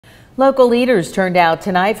Local leaders turned out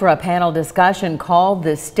tonight for a panel discussion called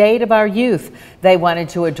The State of Our Youth. They wanted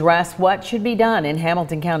to address what should be done in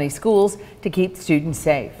Hamilton County schools to keep students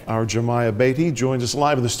safe. Our Jemiah Beatty joins us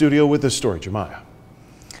live in the studio with this story. Jemiah.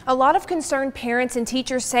 A lot of concerned parents and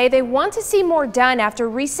teachers say they want to see more done after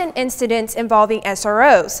recent incidents involving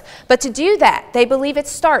SROs. But to do that, they believe it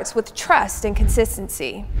starts with trust and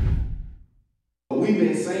consistency. We've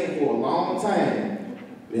been saying for a long time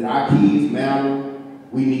that our kids matter.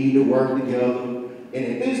 We need to work together. And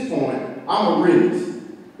at this point, I'm a realist.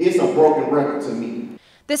 It's a broken record to me.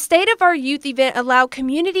 The State of Our Youth event allowed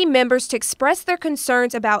community members to express their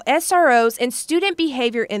concerns about SROs and student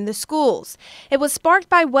behavior in the schools. It was sparked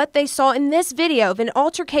by what they saw in this video of an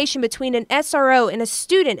altercation between an SRO and a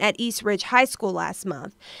student at East Ridge High School last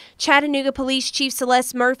month. Chattanooga Police Chief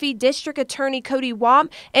Celeste Murphy, District Attorney Cody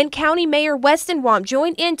Wamp, and County Mayor Weston Wamp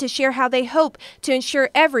joined in to share how they hope to ensure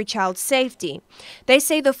every child's safety. They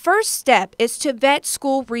say the first step is to vet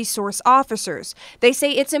school resource officers. They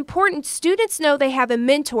say it's important students know they have a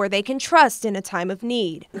mentor they can trust in a time of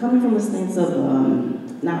need. Coming from a stance of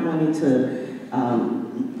not wanting to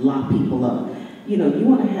lock people up, you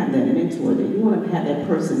want to have that mentor, that you want to have that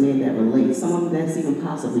person there that relates, someone that's even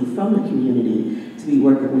possibly from the community to be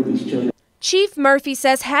working with these children. Chief Murphy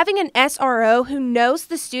says having an SRO who knows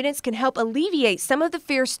the students can help alleviate some of the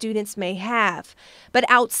fear students may have. But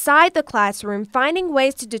outside the classroom, finding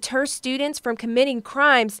ways to deter students from committing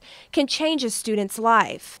crimes can change a student's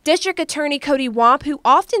life. District Attorney Cody Wamp, who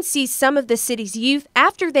often sees some of the city's youth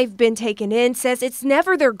after they've been taken in, says it's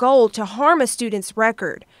never their goal to harm a student's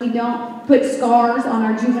record. We don't put scars on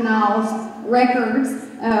our juveniles' records.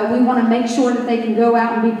 We want to make sure that they can go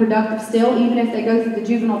out and be productive still, even if they go through the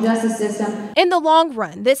juvenile justice system. In the long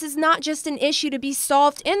run, this is not just an issue to be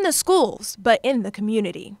solved in the schools, but in the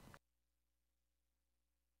community.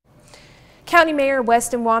 County Mayor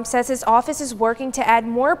Weston Wamp says his office is working to add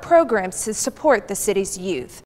more programs to support the city's youth.